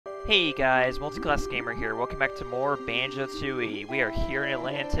Hey guys, Multiclass Gamer here. Welcome back to more Banjo-Tooie. We are here in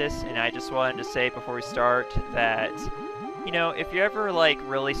Atlantis, and I just wanted to say before we start that, if you're ever like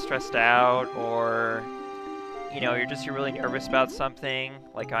really stressed out or, you're really nervous about something,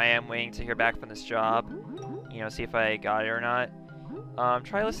 like I am waiting to hear back from this job, see if I got it or not,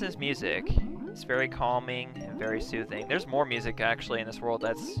 try listening to this music. It's very calming and very soothing. There's more music actually in this world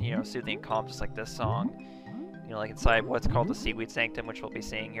that's, soothing and calm, just like this song. Like inside what's called the Seaweed Sanctum, which we'll be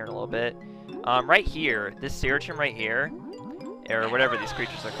seeing here in a little bit. Right here, this sea urchin right here, or whatever these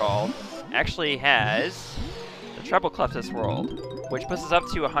creatures are called, actually has the treble clef of this world, which puts us up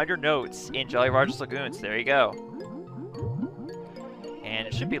to 100 notes in Jolly Roger's Lagoons. There you go. And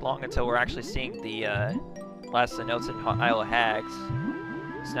it shouldn't be long until we're actually seeing the last of the notes in Isle of Hags.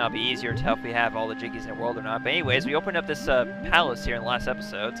 So now it'll be easier to tell if we have all the jiggies in the world or not. But anyways, we opened up this palace here in the last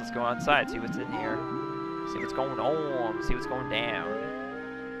episode, so let's go outside, see what's in here. See what's going on, see what's going down.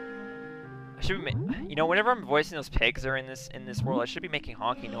 I should be, whenever I'm voicing those pigs that are in this world, I should be making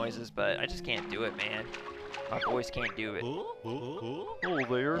honking noises, but I just can't do it, man. My voice can't do it. Hello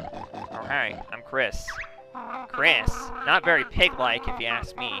there. Oh, hi, I'm Chris. Chris, not very pig-like if you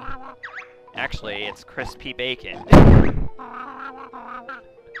ask me. Actually, it's Chris P. Bacon.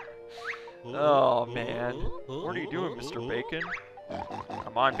 Oh, man. What are you doing, Mr. Bacon?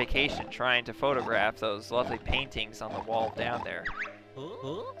 I'm on vacation trying to photograph those lovely paintings on the wall down there.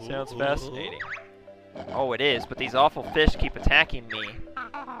 Sounds fascinating. Oh, it is, but these awful fish keep attacking me.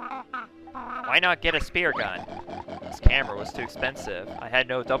 Why not get a spear gun? This camera was too expensive. I had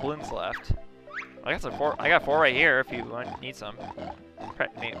no doubloons left. I got four right here if you need some.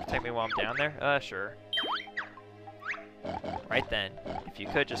 Protect me while I'm down there? Sure. Right then, if you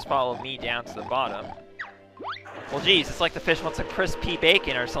could just follow me down to the bottom. Well, geez, it's like the fish wants a crispy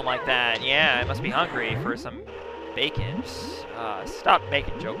bacon or something like that. Yeah, I must be hungry for some bacon. Stop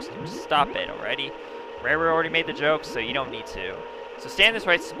making jokes. Just stop it already. Rare already made the jokes, so you don't need to. So stand this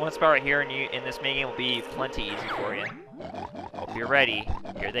one spot right here, and in this minigame will be plenty easy for you. Hope you're ready.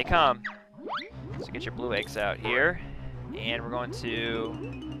 Here they come. So get your blue eggs out here, and we're going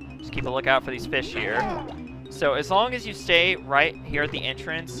to just keep a lookout for these fish here. So as long as you stay right here at the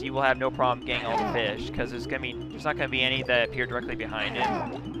entrance, you will have no problem getting all the fish, because there's not gonna be any that appear directly behind it,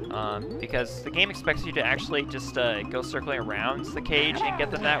 because the game expects you to actually just go circling around the cage and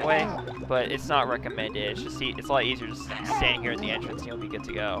get them that way, but it's not recommended. It's a lot easier just standing here at the entrance and you'll be good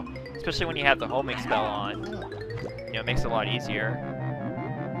to go, especially when you have the homing spell on. It makes it a lot easier.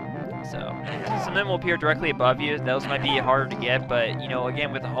 So, some of them will appear directly above you. Those might be harder to get, but,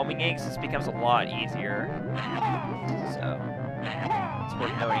 again, with the homing eggs, this becomes a lot easier. So, it's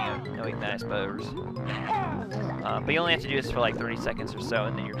worth knowing that, I suppose. But you only have to do this for like 30 seconds or so,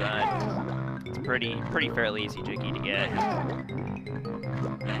 and then you're done. It's pretty fairly easy jiggy to get.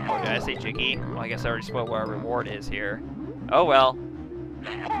 Oh, did I say jiggy? Well, I guess I already spoiled what our reward is here. Oh, well.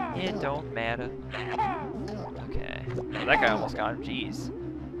 It don't matter. Okay. Oh, that guy almost got him. Jeez.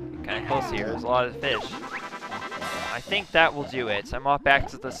 Kind of close here. There's a lot of fish. I think that will do it. I'm off back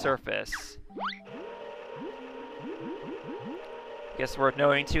to the surface. Guess worth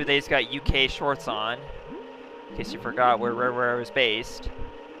noting too, they've got UK shorts on. In case you forgot where Rare was based.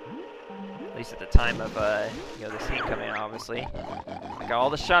 At least at the time of the scene coming in, obviously. I got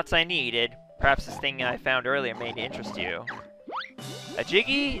all the shots I needed. Perhaps this thing I found earlier may interest you. A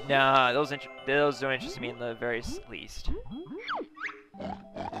jiggy? Nah, those don't interest me in the very least.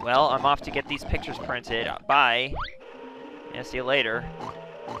 Well, I'm off to get these pictures printed. Bye. Yeah, see you later.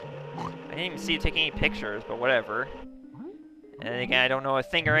 I didn't even see you taking any pictures, but whatever. And again, I don't know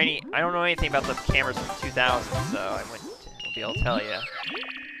anything about the cameras from 2000, so I wouldn't be able to tell you.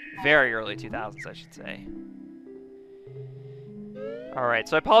 Very early 2000s, I should say. Alright,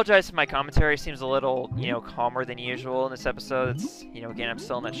 so I apologize if my commentary seems a little, calmer than usual in this episode. It's, again, I'm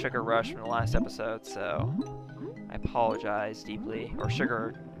still in that sugar rush from the last episode, so I apologize deeply. Or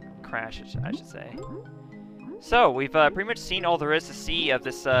sugar crash, I should say. So, we've pretty much seen all there is to see of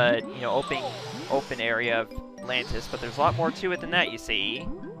this, open area of Atlantis, but there's a lot more to it than that, you see.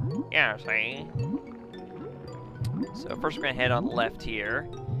 Yeah, see? So, first we're going to head on the left here.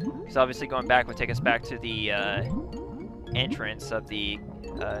 Because obviously going back would take us back to the, entrance of the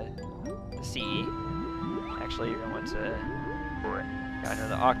sea. Actually, you're going to got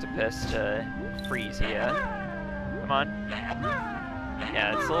another octopus to freeze here. Come on.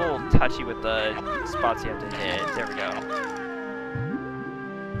 Yeah, it's a little touchy with the spots you have to hit. There we go.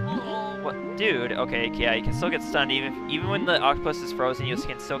 What, dude? Okay, yeah, you can still get stunned even when the octopus is frozen. You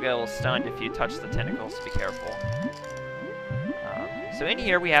can still get a little stunned if you touch the tentacles. So be careful. So in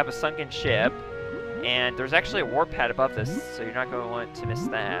here we have a sunken ship. And there's actually a warp pad above this, so you're not going to want to miss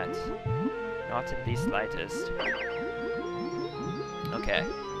that. Not in the slightest. Okay.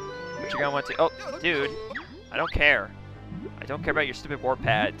 But you're going to want to... Oh, dude. I don't care. I don't care about your stupid warp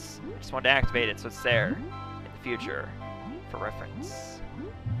pads. I just wanted to activate it so it's there in the future for reference.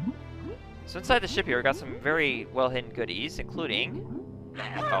 So inside the ship here, we got some very well-hidden goodies, including...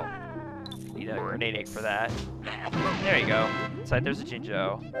 Oh. Need a grenade egg for that. There you go. Inside there's a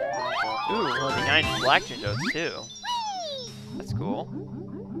Jinjo. Ooh, well, the 9 black Jinjos too. That's cool.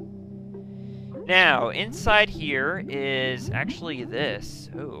 Now, inside here is actually this.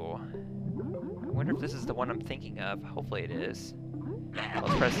 Ooh. I wonder if this is the one I'm thinking of. Hopefully it is.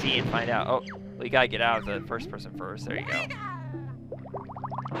 Let's press C and find out. Oh, well, you gotta get out of the first person first. There you go.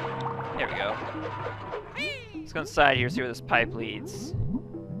 There we go. Let's go inside here, see where this pipe leads.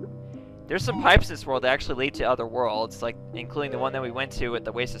 There's some pipes in this world that actually lead to other worlds, like including the one that we went to with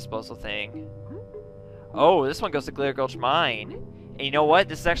the waste disposal thing. Oh, this one goes to Glitter Gulch Mine. And you know what?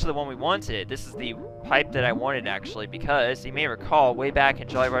 This is actually the one we wanted. This is the pipe that I wanted, actually, because you may recall, way back in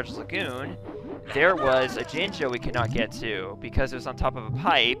Jolly Roger's Lagoon, there was a Jinjo we could not get to, because it was on top of a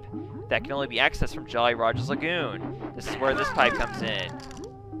pipe that can only be accessed from Jolly Roger's Lagoon. This is where this pipe comes in.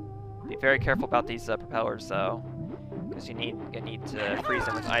 Be very careful about these propellers, though, because you need to freeze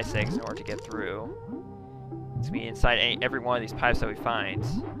them with ice eggs in order to get through. It's going to be inside every one of these pipes that we find.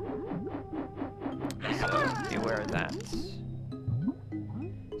 So, be aware of that.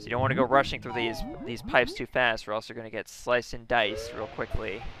 So you don't want to go rushing through these pipes too fast, or else you're going to get sliced and diced real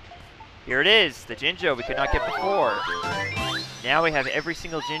quickly. Here it is, the Jinjo we could not get before. Now we have every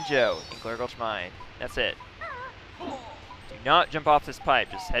single Jinjo in Glitter Gulch Mine. That's it. Do not jump off this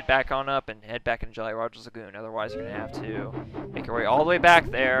pipe. Just head back on up and head back into Jolly Roger's Lagoon. Otherwise, you're going to have to make your way all the way back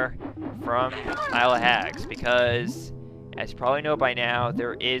there from Isle of Hags, because, as you probably know by now,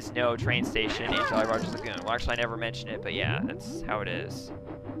 there is no train station in Jolly Roger's Lagoon. Well, actually, I never mentioned it, but yeah, that's how it is.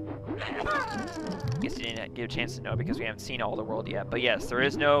 Guess you didn't get a chance to know because we haven't seen all the world yet. But yes, there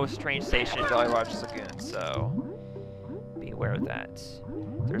is no train station in Jolly Roger's Lagoon, so be aware of that.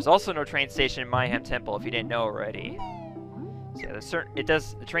 There's also no train station in Mayhem Temple, if you didn't know already. So yeah,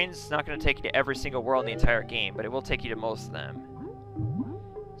 the train's not going to take you to every single world in the entire game, but it will take you to most of them.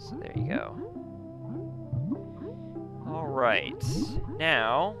 So there you go. Alright,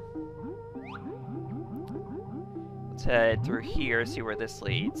 now let's head through here, see where this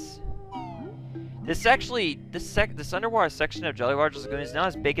leads. This underwater section of Jolly Roger's Lagoon is not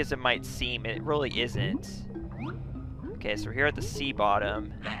as big as it might seem. It really isn't. Okay, so we're here at the sea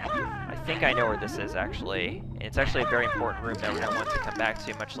bottom. I think I know where this is, actually. And it's actually a very important room that we're going to want to come back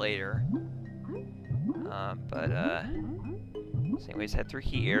to much later. So anyways, head through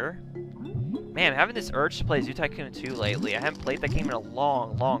here. Man, I'm having this urge to play Zoo Tycoon 2 lately. I haven't played that game in a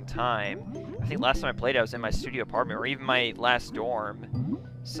long, long time. I think last time I played it, I was in my studio apartment, or even my last dorm.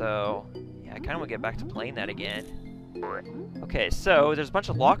 So, yeah, I kind of want to get back to playing that again. Okay, so there's a bunch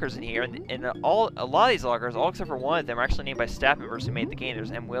of lockers in here, and a lot of these lockers, all except for one of them, are actually named by staff members who made the game.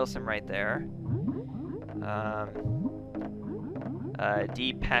 There's M. Wilson right there.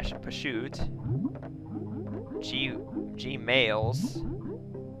 D. Pashut. G. Males.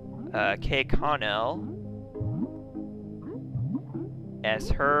 K. Connell. S.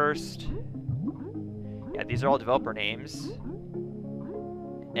 Hurst. Yeah, these are all developer names.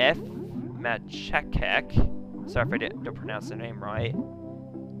 F. Machekek. Sorry if I don't pronounce the name right.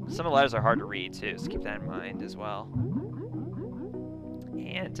 Some of the letters are hard to read too, so keep that in mind as well.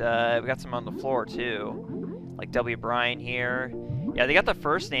 And we got some on the floor too, like W. Bryan here. Yeah, they got the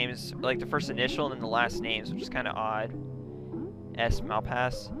first names, like the first initial and then the last names, which is kind of odd. S.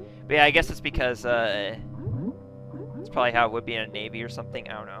 Malpass. But yeah, I guess it's because it's probably how it would be in a Navy or something.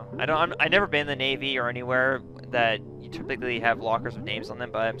 I don't know. I've never been in the Navy or anywhere that you typically have lockers with names on them,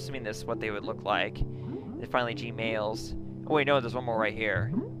 but I'm assuming this is what they would look like. And finally, G. Males. Oh wait, no, there's one more right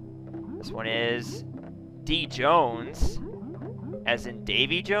here. This one is D. Jones, as in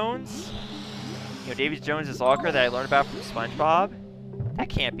Davy Jones. You know, Davy Jones' locker that I learned about from SpongeBob. That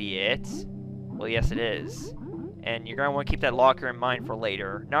can't be it. Well, yes, it is. And you're gonna want to keep that locker in mind for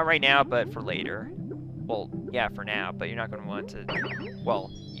later. Not right now, but for later. Well, yeah, for now, but you're not gonna want to.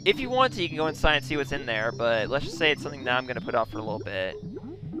 Well, if you want to, you can go inside and see what's in there. But let's just say it's something that I'm gonna put off for a little bit.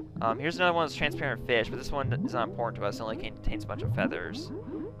 Here's another one of those transparent fish, but this one is not important to us. It only contains a bunch of feathers.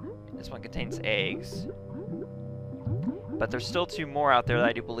 This one contains eggs. But there's still two more out there that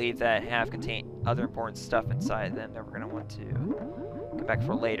I do believe that contain other important stuff inside them that we're going to want to come back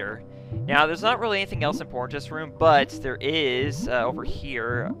for later. Now, there's not really anything else important in this room, but there is, over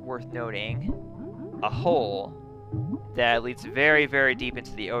here, worth noting, a hole that leads very, very deep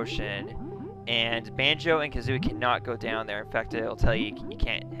into the ocean. And Banjo and Kazooie cannot go down there. In fact, it'll tell you you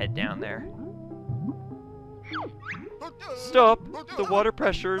can't head down there. Stop! The water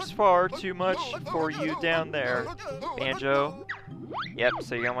pressure's far too much for you down there, Banjo. Yep,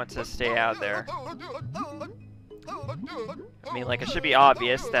 so you're gonna want to stay out there. I mean, like, it should be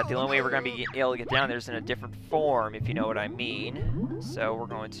obvious that the only way we're gonna be able to get down there is in a different form, if you know what I mean. So we're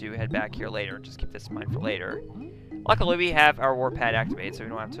going to head back here later. Just keep this in mind for later. Luckily, we have our warp pad activated, so we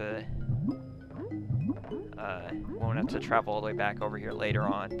don't have to won't have to travel all the way back over here later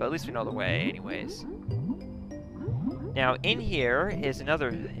on. But at least we know the way, anyways. Now, in here is another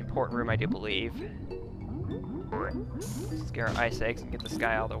important room, I do believe. Let's get our ice eggs and get this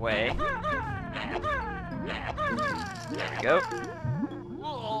guy out of the way. There we go.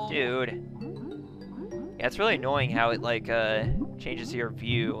 Dude. Yeah, it's really annoying how it, like, changes your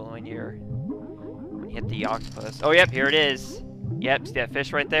view when you hit the octopus. Oh, yep, here it is. Yep, see that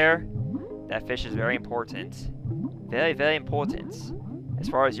fish right there? That fish is very important. Very, very important. As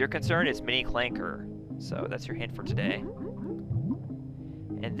far as you're concerned, it's Mini Clanker. So that's your hint for today.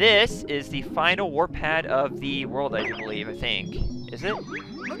 And this is the final warp pad of the world, I do believe, I think. Is it?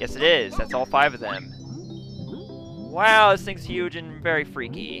 Yes, it is. That's all 5 of them. Wow, this thing's huge and very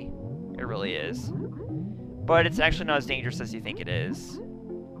freaky. It really is. But it's actually not as dangerous as you think it is.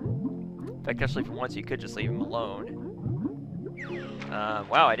 In fact, actually, for once, you could just leave him alone.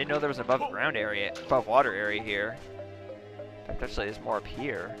 Wow, I didn't know there was an above water area here. In fact, actually, there's more up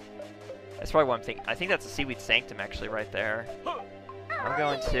here. That's probably what I'm thinking. I think that's a Seaweed Sanctum, actually, right there. I'm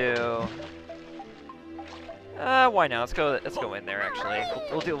going to... why not? Let's go in there, actually.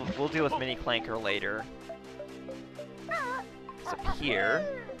 We'll deal with Mini Clanker later. It's up here.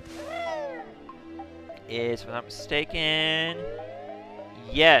 Is, if I'm not mistaken...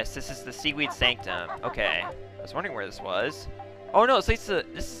 Yes, this is the Seaweed Sanctum. Okay. I was wondering where this was. Oh no, it's like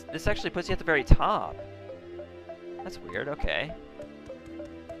this actually puts you at the very top. That's weird, okay.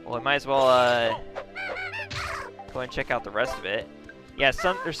 Well, I might as well go and check out the rest of it. Yeah,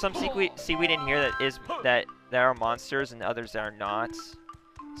 there's some seaweed in here that are monsters and others that are not.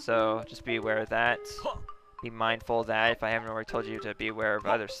 So just be aware of that. Be mindful of that if I haven't already told you to be aware of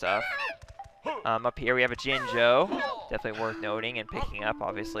other stuff. Up here we have a Jinjo. Definitely worth noting and picking up,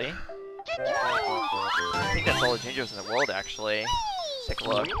 obviously. I think that's all the Jinjos in the world, actually. Let's take a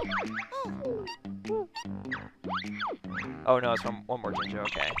look. Oh no, it's one more Jinjo,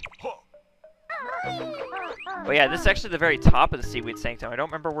 okay. But yeah, this is actually the very top of the Seaweed Sanctum. I don't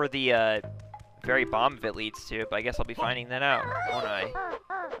remember where the very bottom of it leads to, but I guess I'll be finding that out, won't I?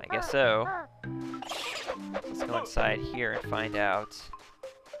 I guess so. Let's go inside here and find out.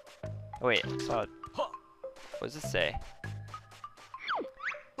 Oh wait, I saw it. What does this say?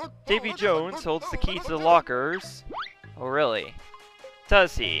 Davy Jones holds the key to the lockers. Oh really?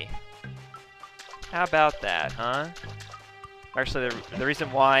 Does he? How about that, huh? Actually, the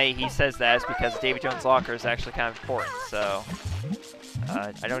reason why he says that is because Davy Jones' locker is actually kind of important, so...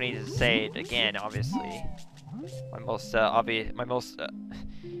 I don't need to say it again, obviously. My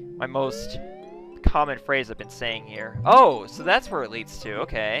most common phrase I've been saying here. Oh, so that's where it leads to,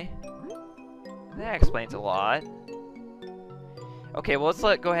 okay. That explains a lot. Okay, well let's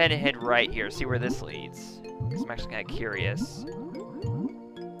go ahead and head right here, see where this leads. Because I'm actually kind of curious.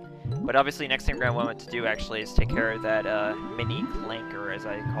 But obviously, next thing we're going to want to do, actually, is take care of that Mini Clanker, as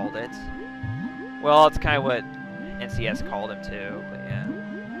I called it. Well, it's kind of what NCS called him, too, but yeah.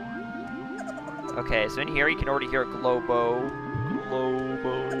 Okay, so in here, you can already hear Globo.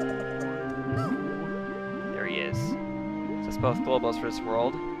 There he is. So it's both Globos for this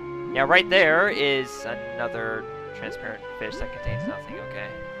world. Now, right there is another transparent fish that contains nothing, okay.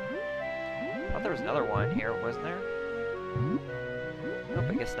 I thought there was another one here, wasn't there? Nope,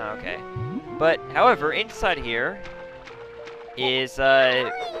 I guess not, okay. But, however, inside here is,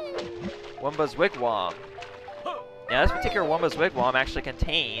 Wumba's Wigwam. Now, this particular Wumba's Wigwam actually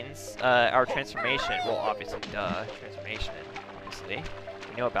contains, our transformation. Well, obviously, transformation, obviously.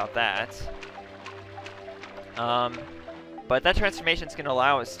 We know about that. But that transformation is going to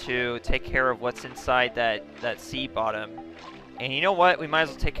allow us to take care of what's inside that sea bottom. And you know what? We might as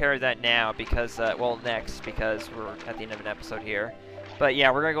well take care of that now because, well, next, because we're at the end of an episode here. But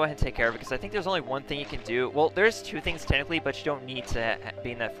yeah, we're going to go ahead and take care of it because I think there's only one thing you can do. Well, there's 2 things technically, but you don't need to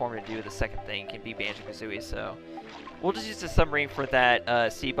be in that form to do the second thing. It can be Banjo-Kazooie, so... We'll just use the submarine for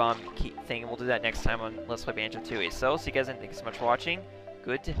that sea bomb thing, and we'll do that next time on Let's Play Banjo-Tooie. So, see you guys, and thanks so much for watching.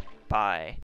 Goodbye.